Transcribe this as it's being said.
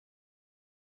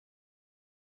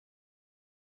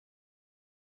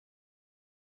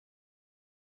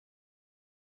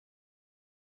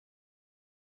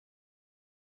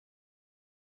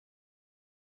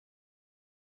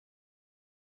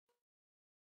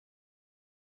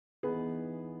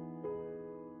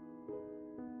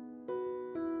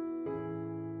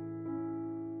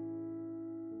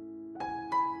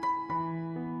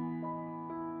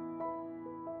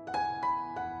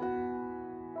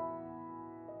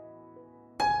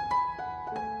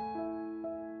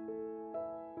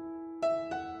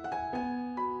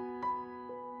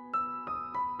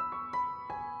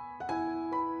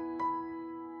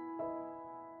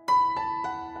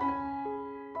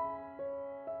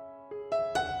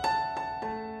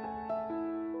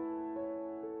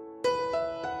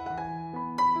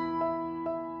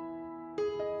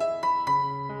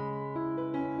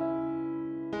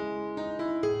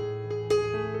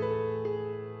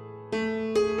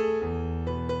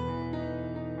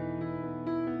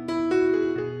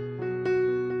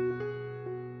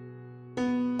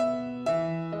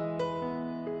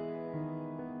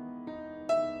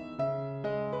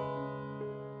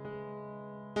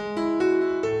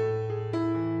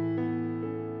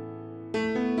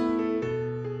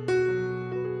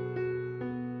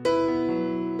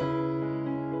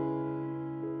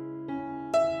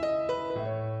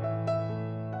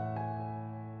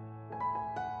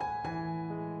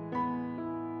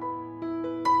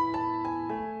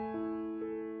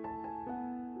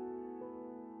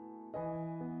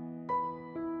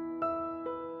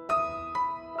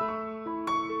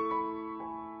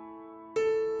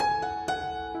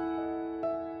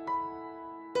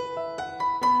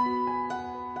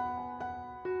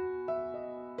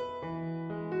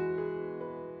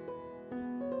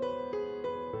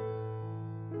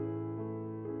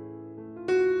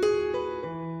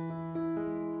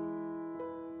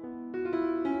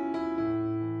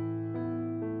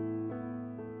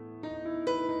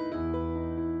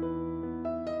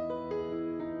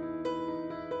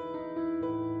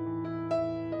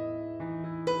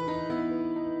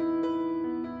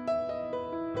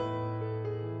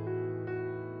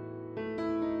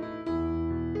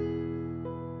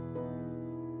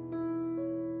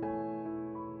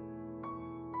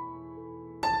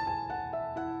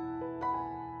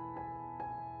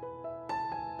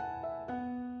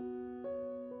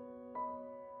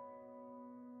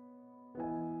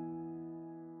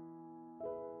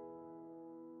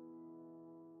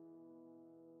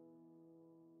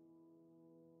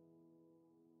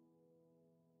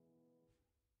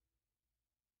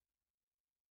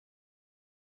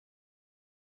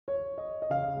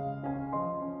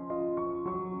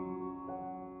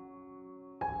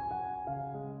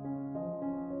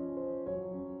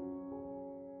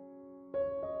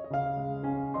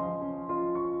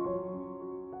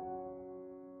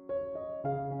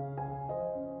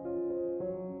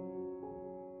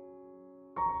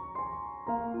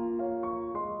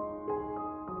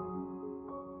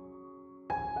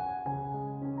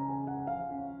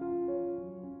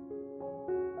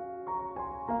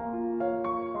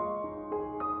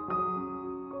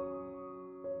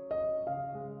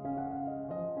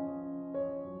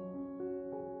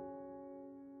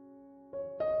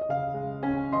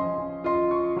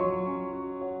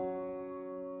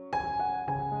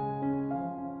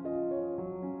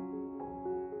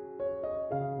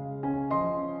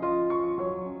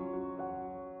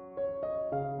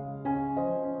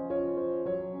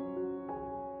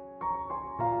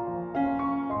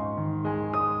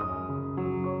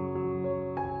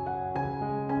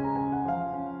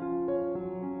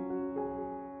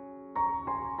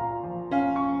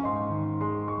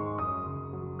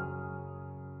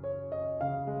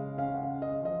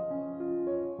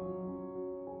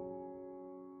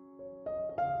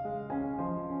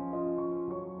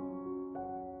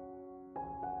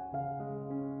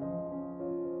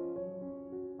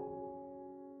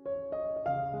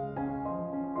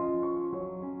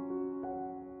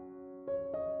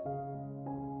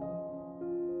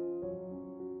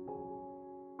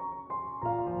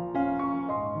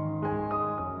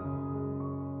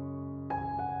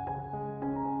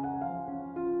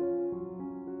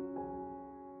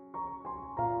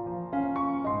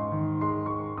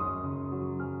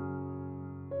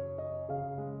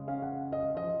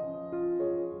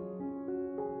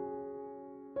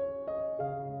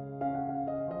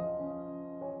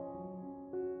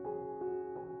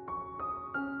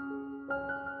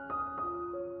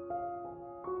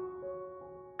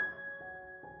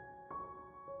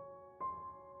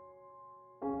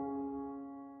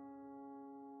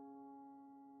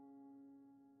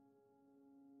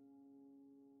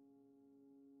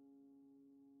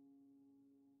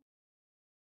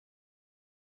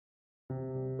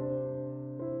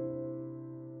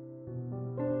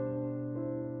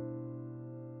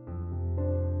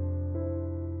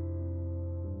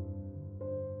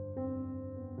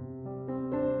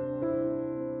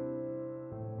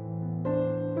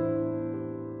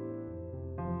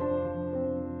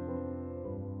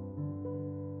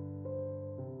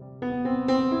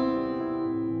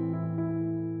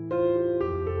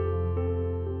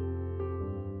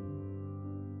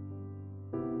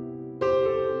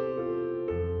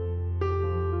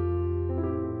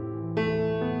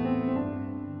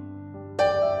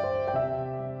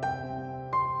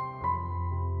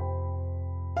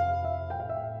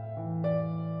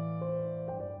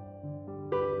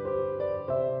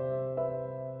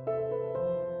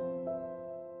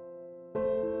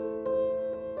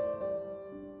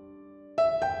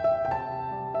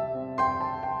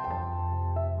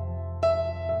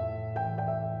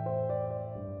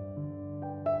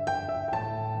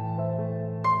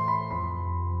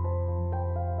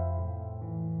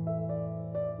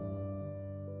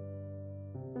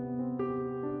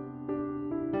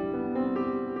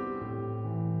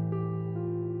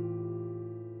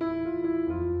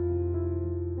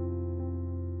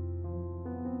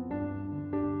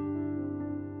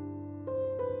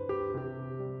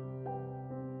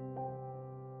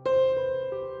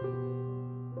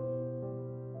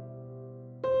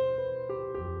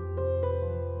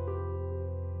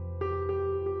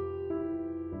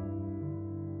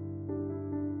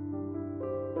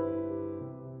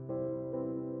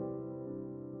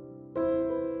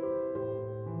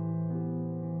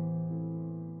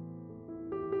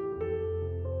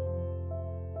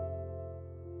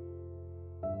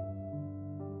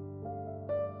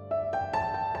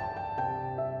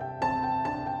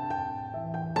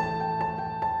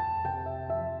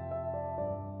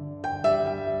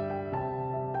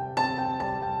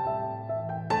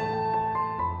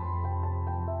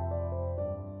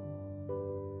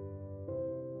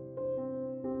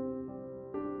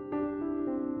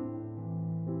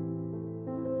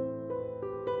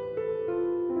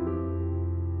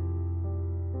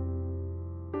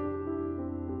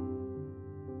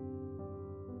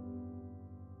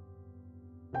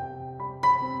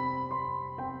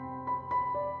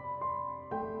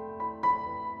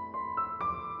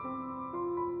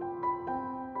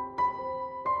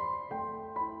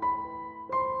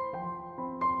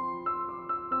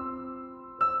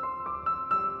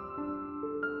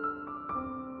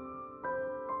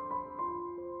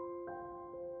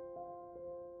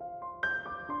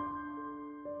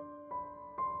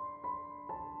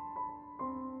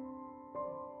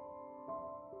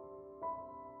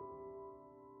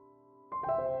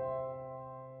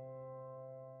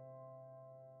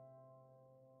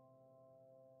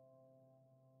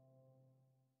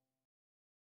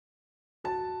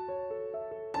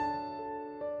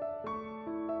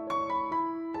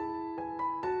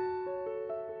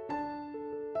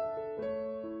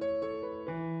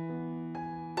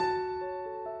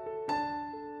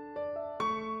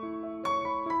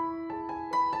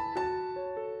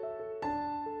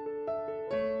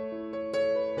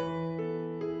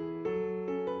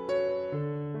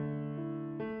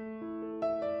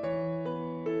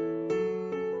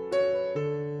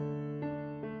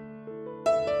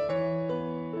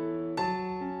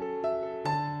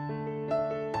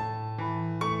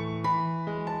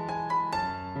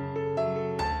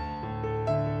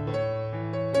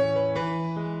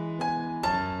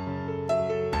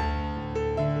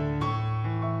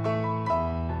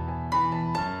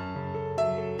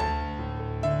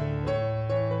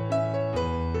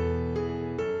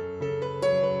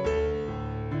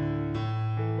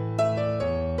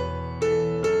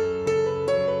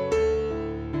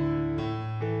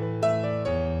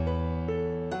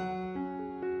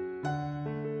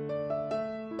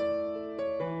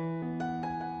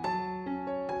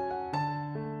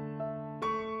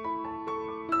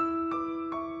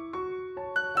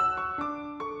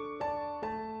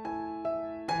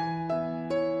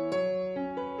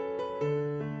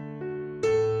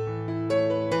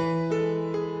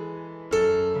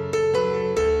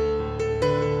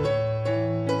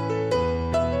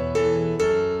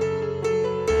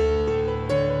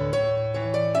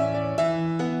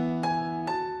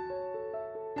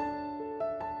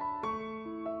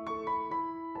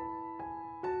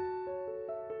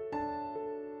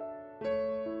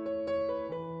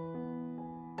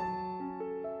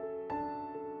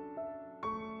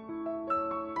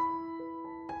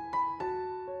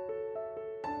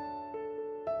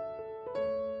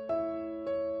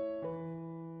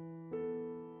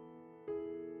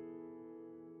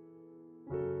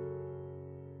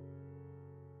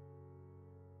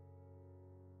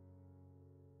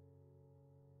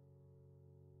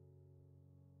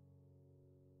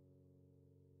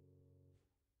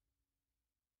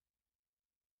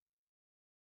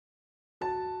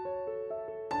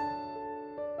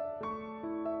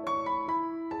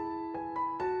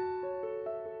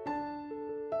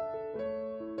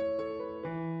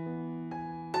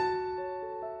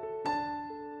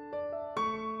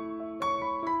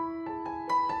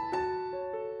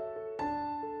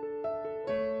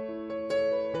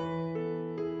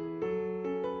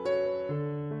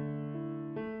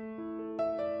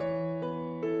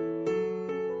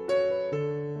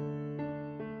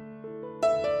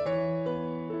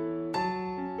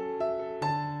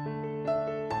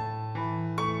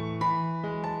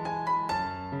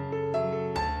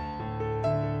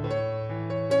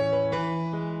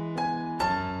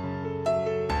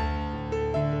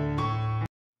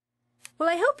Well,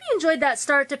 I hope you enjoyed that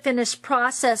start to finish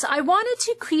process. I wanted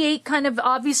to create kind of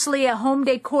obviously a home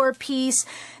decor piece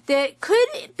that could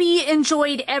be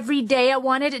enjoyed every day. I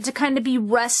wanted it to kind of be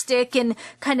rustic and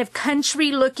kind of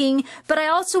country looking, but I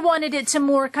also wanted it to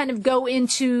more kind of go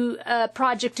into a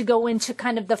project to go into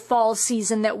kind of the fall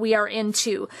season that we are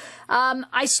into.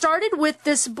 I started with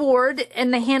this board,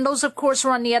 and the handles, of course,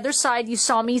 were on the other side. You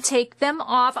saw me take them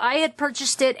off. I had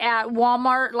purchased it at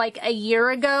Walmart like a year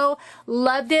ago.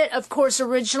 Loved it. Of course,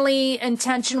 originally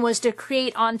intention was to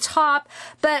create on top,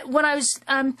 but when I was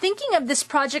thinking of this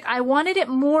project, I wanted it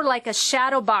more like a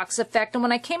Shadowbox effect. And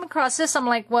when I came across this, I'm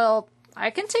like, well, I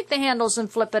can take the handles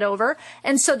and flip it over.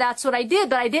 And so that's what I did,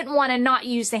 but I didn't want to not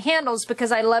use the handles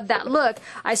because I love that look.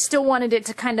 I still wanted it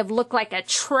to kind of look like a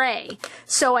tray.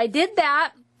 So I did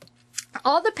that.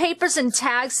 All the papers and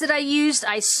tags that I used,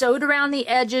 I sewed around the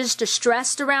edges,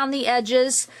 distressed around the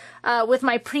edges with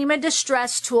my Prima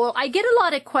Distress tool. I get a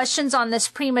lot of questions on this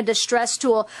Prima Distress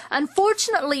tool.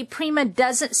 Unfortunately, Prima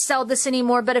doesn't sell this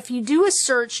anymore, but if you do a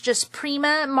search, just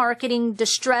Prima Marketing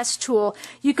Distress Tool,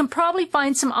 you can probably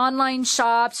find some online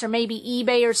shops or maybe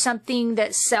eBay or something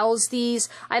that sells these.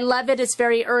 I love it. It's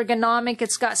very ergonomic.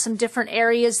 It's got some different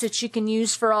areas that you can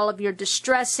use for all of your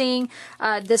distressing.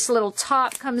 This little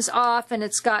top comes off, and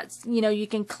it's got, you know, you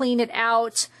can clean it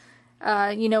out.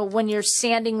 You know, when you're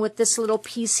sanding with this little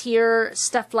piece here,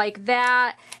 stuff like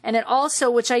that. And it also,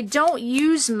 which I don't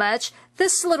use much,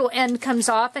 this little end comes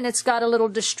off, and it's got a little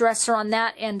distresser on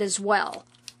that end as well.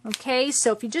 Okay,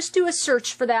 so if you just do a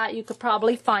search for that, you could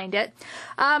probably find it.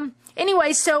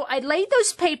 Anyway, so I laid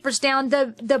those papers down.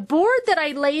 The board that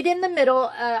I laid in the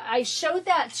middle, I showed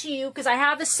that to you because I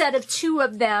have a set of 2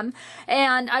 of them,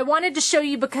 and I wanted to show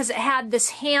you because it had this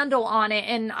handle on it,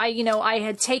 and I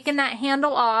had taken that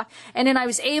handle off, and then I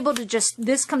was able to just,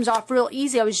 this comes off real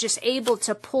easy. I was just able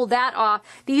to pull that off.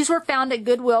 These were found at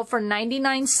Goodwill for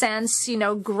 99 cents, you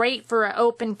know, great for an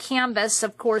open canvas,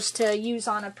 of course, to use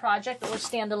on a project or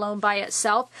stand alone by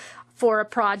itself for a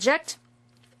project.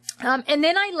 And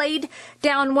then I laid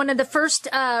down one of the first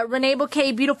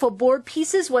Reneabouquets beautiful board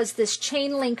pieces was this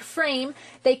chain link frame.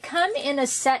 They come in a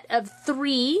set of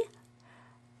 3,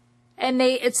 and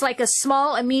it's like a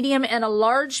small, a medium, and a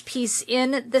large piece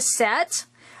in the set.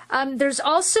 There's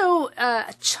also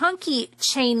a chunky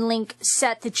chain link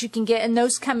set that you can get, and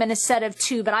those come in a set of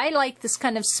 2, but I like this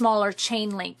kind of smaller chain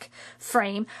link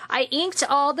frame. I inked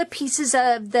all the pieces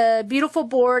of the beautiful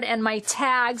board and my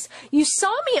tags. You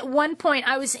saw me at one point,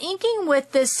 I was inking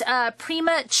with this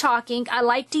Prima chalk ink. I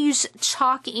like to use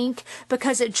chalk ink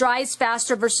because it dries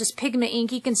faster versus pigment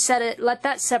ink. You can let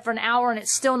that set for an hour and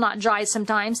it's still not dry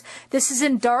sometimes. This is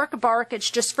in dark bark.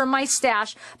 It's just for my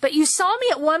stash. But you saw me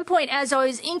at one point as I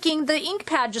was inking, the ink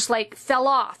pad just like fell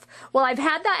off. Well, I've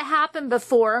had that happen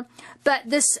before, but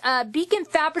this Beacon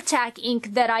Fabri-Tac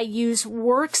ink that I use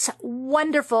works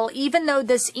wonderful. Even though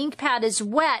this ink pad is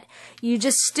wet, you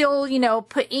just still, you know,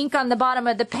 put ink on the bottom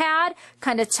of the pad,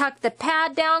 kind of tuck the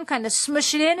pad down, kind of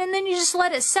smush it in, and then you just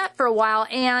let it set for a while.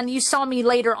 And you saw me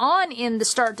later on in the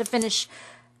start to finish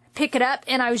pick it up,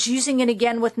 and I was using it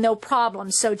again with no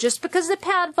problem. So just because the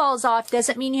pad falls off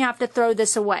doesn't mean you have to throw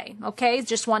this away. Okay,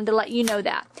 just wanted to let you know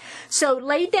that. So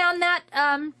laid down that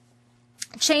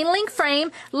chain link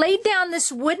frame, laid down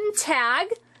this wooden tag.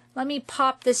 Let me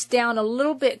pop this down a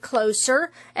little bit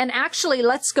closer, and actually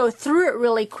let's go through it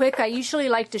really quick. I usually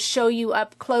like to show you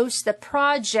up close the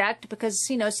project because,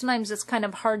 you know, sometimes it's kind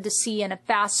of hard to see in a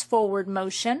fast forward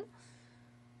motion.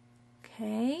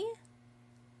 Okay.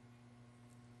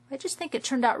 I just think it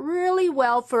turned out really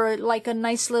well for like a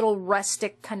nice little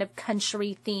rustic kind of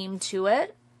country theme to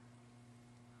it.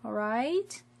 All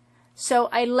right. So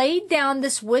I laid down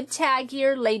this wood tag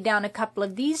here, laid down a couple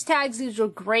of these tags. These were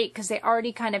great because they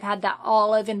already kind of had that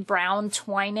olive and brown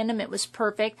twine in them. It was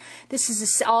perfect. This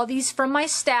is all these from my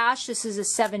stash. This is a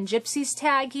 7 Gypsies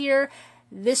tag here.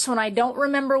 This one, I don't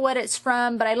remember what it's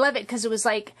from, but I love it because it was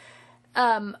like,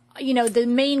 you know, the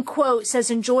main quote says,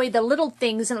 enjoy the little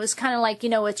things. And it was kind of like, you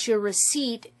know, it's your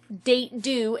receipt, date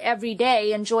due every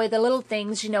day, enjoy the little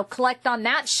things, you know, collect on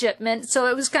that shipment. So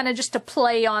it was kind of just a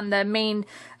play on the main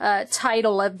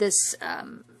title of this,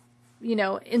 you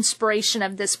know, inspiration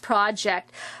of this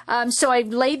project. So I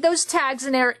laid those tags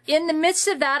in there. In the midst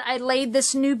of that, I laid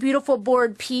this new beautiful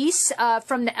board piece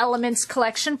from the Elements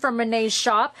collection from Renee's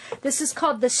shop. This is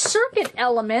called the Circuit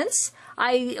Elements.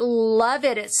 I love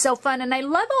it. It's so fun. And I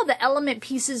love all the element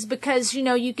pieces because, you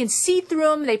know, you can see through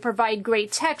them. They provide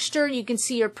great texture. You can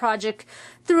see your project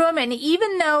through them. And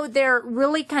even though they're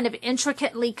really kind of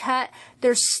intricately cut,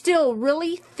 they're still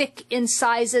really thick in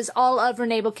size, as all of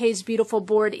Reneabouquets' beautiful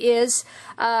board is.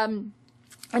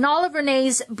 And all of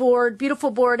Renee's board, beautiful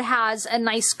board, has a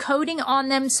nice coating on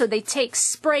them, so they take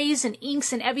sprays and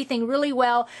inks and everything really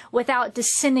well without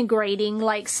disintegrating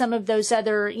like some of those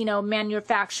other, you know,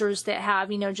 manufacturers that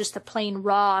have, you know, just a plain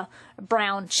raw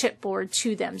brown chipboard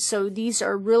to them. So these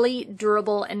are really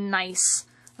durable and nice.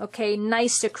 Okay,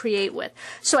 nice to create with.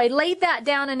 So I laid that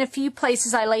down in a few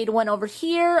places. I laid one over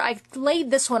here. I laid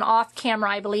this one off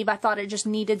camera, I believe. I thought it just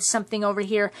needed something over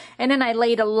here. And then I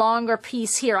laid a longer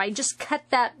piece here. I just cut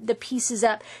the pieces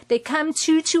up. They come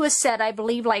two to a set, I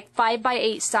believe, like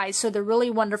 5x8 size. So they're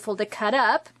really wonderful to cut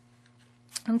up.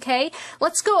 Okay,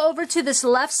 let's go over to this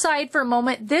left side for a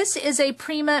moment. This is a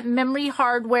Prima memory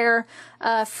hardware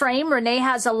frame. Renee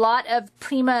has a lot of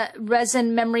Prima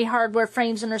resin memory hardware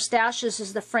frames in her stash. This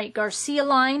is the Frank Garcia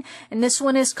line, and this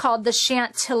one is called the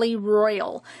Chantilly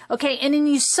Royal. Okay, and then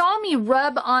you saw me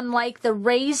rub on like the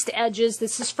raised edges.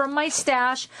 This is from my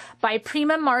stash by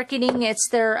Prima Marketing. It's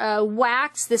their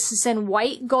wax. This is in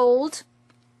white gold.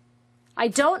 I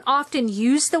don't often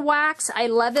use the wax. I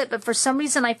love it, but for some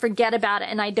reason I forget about it,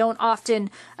 and I don't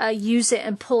often use it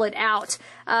and pull it out.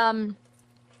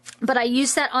 But I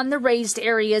use that on the raised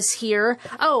areas here.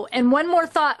 Oh, and one more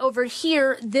thought over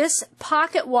here. This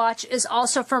pocket watch is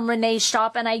also from Renee's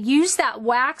shop, and I use that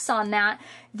wax on that.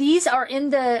 These are in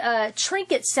the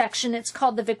trinket section. It's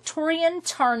called the Victorian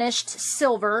Tarnished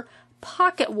Silver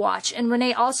Pocket Watch, and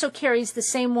Renee also carries the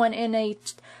same one in a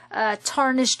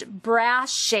tarnished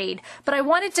brass shade, but I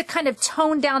wanted to kind of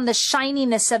tone down the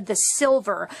shininess of the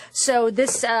silver, so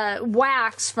this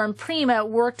wax from Prima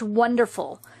worked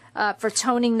wonderful for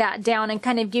toning that down and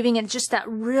kind of giving it just that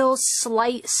real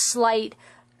slight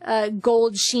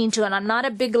gold sheen to it. I'm not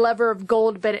a big lover of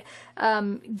gold, but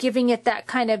giving it that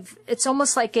kind of, it's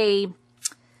almost like a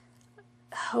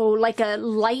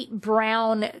light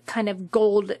brown kind of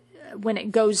gold when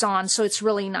it goes on, so it's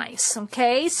really nice.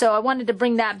 Okay, so I wanted to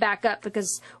bring that back up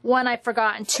because one, I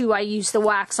forgot, and two, I used the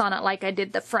wax on it like I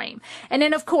did the frame. And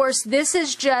then of course this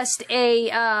is just a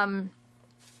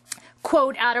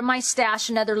quote out of my stash,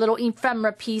 another little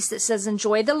ephemera piece that says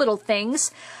enjoy the little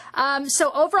things. So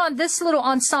over on this little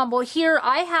ensemble here,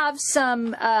 I have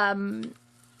some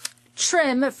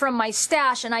trim from my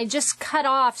stash, and I just cut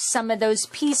off some of those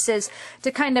pieces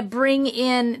to kind of bring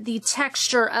in the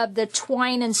texture of the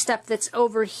twine and stuff that's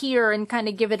over here and kind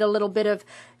of give it a little bit of,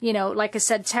 you know, like I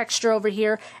said, texture over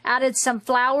here. Added some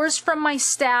flowers from my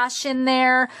stash in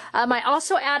there. I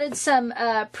also added some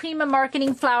Prima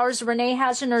Marketing flowers Renee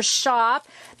has in her shop.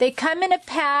 They come in a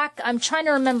pack. I'm trying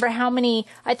to remember how many.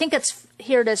 I think it's,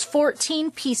 here it is,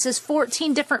 14 pieces,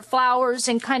 14 different flowers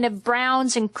and kind of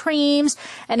browns and creams.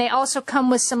 And they also come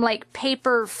with some like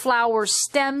paper flower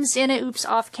stems in it. Oops,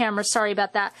 off camera, sorry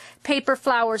about that. Paper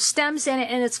flower stems in it,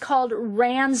 and it's called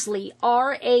Ransley,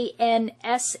 R-A-N-S-L-E-Y.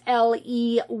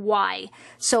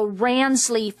 So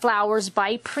Ransley flowers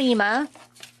by Prima,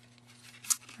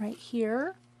 right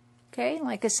here. Okay,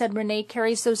 like I said, Renee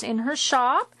carries those in her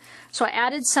shop. So I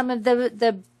added some of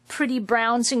the pretty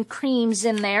browns and creams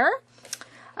in there.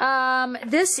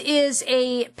 This is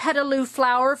a petaloo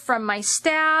flower from my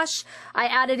stash. I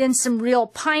added in some real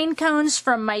pine cones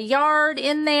from my yard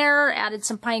in there. Added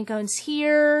some pine cones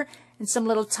here and some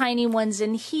little tiny ones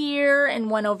in here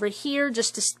and one over here,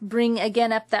 just to bring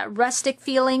again up that rustic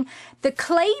feeling. The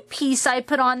clay piece I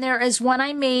put on there is one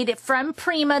I made from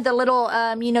Prima, the little,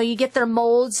 you know, you get their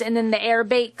molds and then the air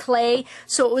bake clay.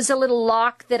 So it was a little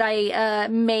lock that I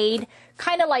made,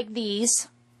 kind of like these.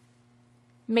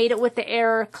 Made it with the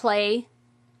air clay.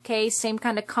 Okay, same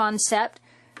kind of concept,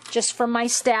 just from my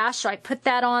stash. So I put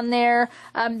that on there.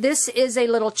 This is a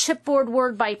little chipboard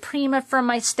word by Prima from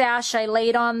my stash I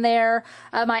laid on there.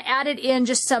 I added in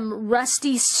just some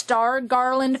rusty star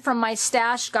garland from my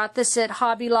stash. Got this at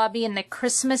Hobby Lobby in the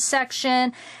Christmas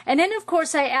section. And then of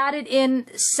course I added in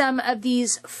some of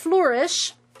these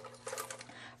flourish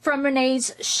from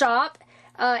Renee's shop.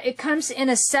 It comes in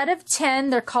a set of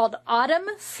 10. They're called Autumn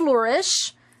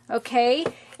Flourish. Okay,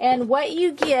 and what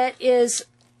you get is,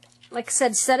 like I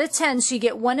said, set of 10. So you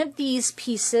get one of these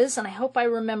pieces, and I hope I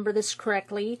remember this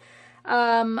correctly.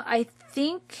 I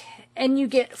think, and you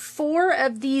get 4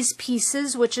 of these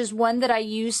pieces, which is one that I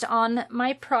used on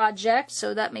my project.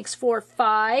 So that makes 4 or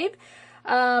 5.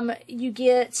 You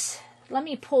get, let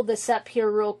me pull this up here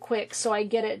real quick so I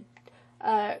get it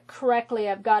correctly.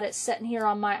 I've got it sitting here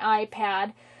on my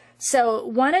iPad. So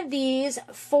one of these,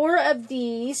 4 of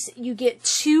these, you get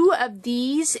 2 of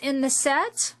these in the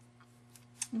set.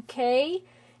 Okay,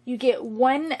 you get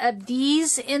 1 of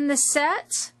these in the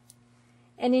set,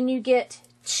 and then you get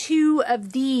 2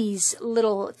 of these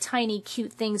little tiny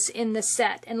cute things in the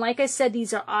set. And like I said,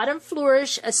 these are Autumn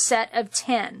Flourish, a set of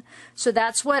 10. So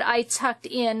that's what I tucked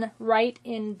in right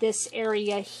in this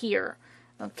area here.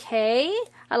 Okay,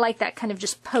 I like that kind of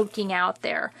just poking out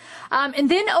there. And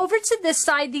then over to this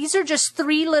side, these are just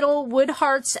 3 little wood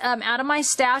hearts out of my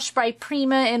stash by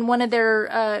Prima in one of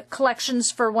their collections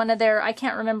for one of their, I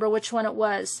can't remember which one it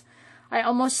was. I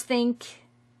almost think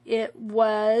it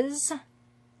was,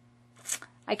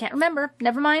 I can't remember.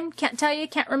 Never mind, can't tell you,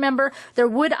 can't remember. They're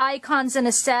wood icons in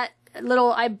a set.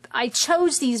 Little, I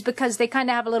chose these because they kind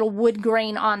of have a little wood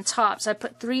grain on top. So I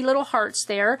put 3 little hearts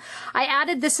there. I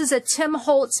added, this is a Tim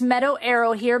Holtz meadow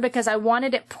arrow here because I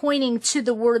wanted it pointing to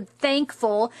the word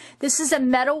thankful. This is a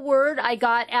metal word I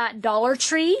got at Dollar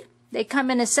Tree. They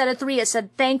come in a set of 3. It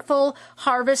said thankful,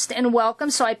 harvest, and welcome.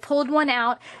 So I pulled one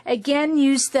out. Again,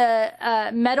 used the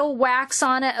metal wax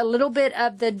on it, a little bit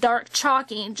of the dark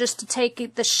chalk ink just to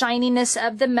take the shininess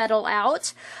of the metal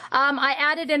out. I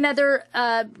added another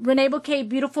Reneabouquets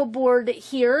beautiful board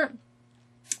here.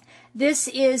 This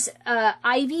is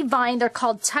ivy vine. They're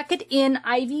called Tuck It In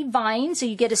Ivy Vine. So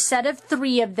you get a set of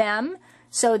 3 of them.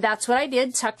 So that's what I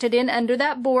did, tucked it in under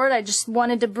that board. I just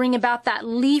wanted to bring about that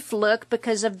leaf look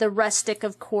because of the rustic,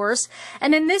 of course.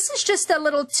 And then this is just a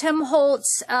little Tim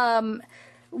Holtz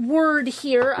word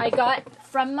here I got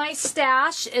from my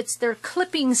stash. It's their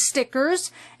clipping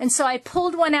stickers. And so I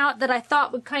pulled one out that I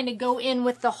thought would kind of go in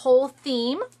with the whole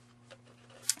theme.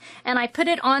 And I put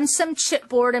it on some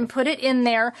chipboard and put it in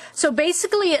there. So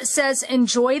basically it says,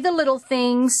 enjoy the little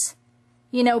things,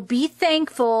 you know, be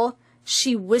thankful.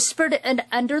 She whispered it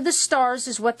under the stars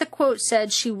is what the quote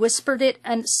said. She whispered it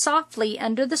softly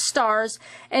under the stars.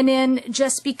 And then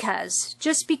just because,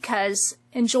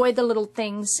 enjoy the little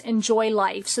things, enjoy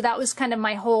life. So that was kind of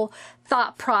my whole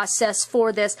thought process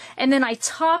for this. And then I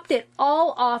topped it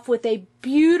all off with a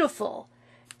beautiful,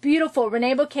 beautiful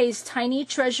Reneabouquets Tiny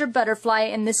Treasure Butterfly.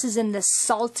 And this is in the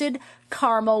salted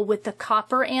caramel with the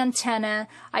copper antenna.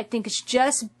 I think it's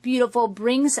just beautiful.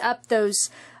 Brings up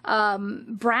those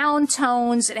brown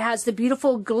tones. It has the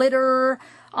beautiful glitter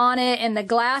on it and the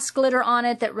glass glitter on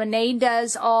it that Renee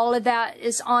does. All of that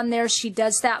is on there. She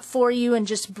does that for you and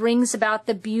just brings about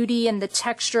the beauty and the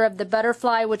texture of the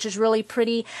butterfly, which is really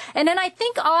pretty. And then I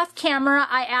think off camera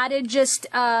I added just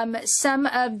some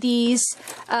of these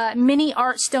mini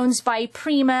art stones by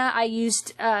Prima. I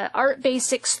used Art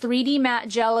Basics 3D matte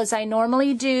gel as I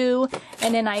normally do,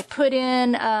 and then I put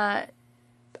in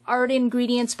Art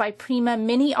Ingredients by Prima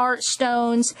mini art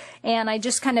stones, and I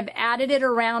just kind of added it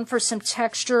around for some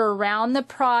texture around the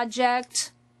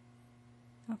project.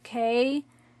 Okay,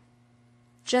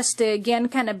 just to again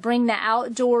kind of bring the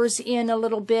outdoors in a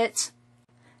little bit.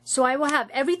 So I will have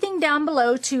everything down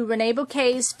below to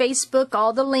Reneabouquets Facebook,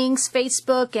 all the links,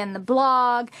 Facebook and the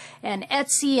blog and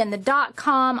Etsy and the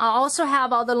 .com. I'll also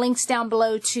have all the links down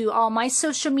below to all my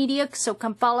social media. So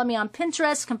come follow me on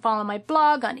Pinterest, come follow my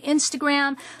blog on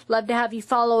Instagram. Love to have you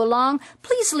follow along.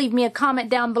 Please leave me a comment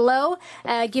down below.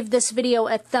 Give this video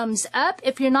a thumbs up.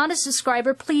 If you're not a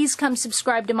subscriber, please come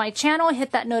subscribe to my channel.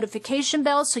 Hit that notification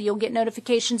bell so you'll get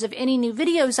notifications of any new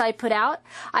videos I put out.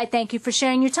 I thank you for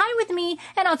sharing your time with me,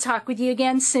 and I'll talk with you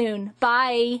again soon.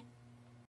 Bye.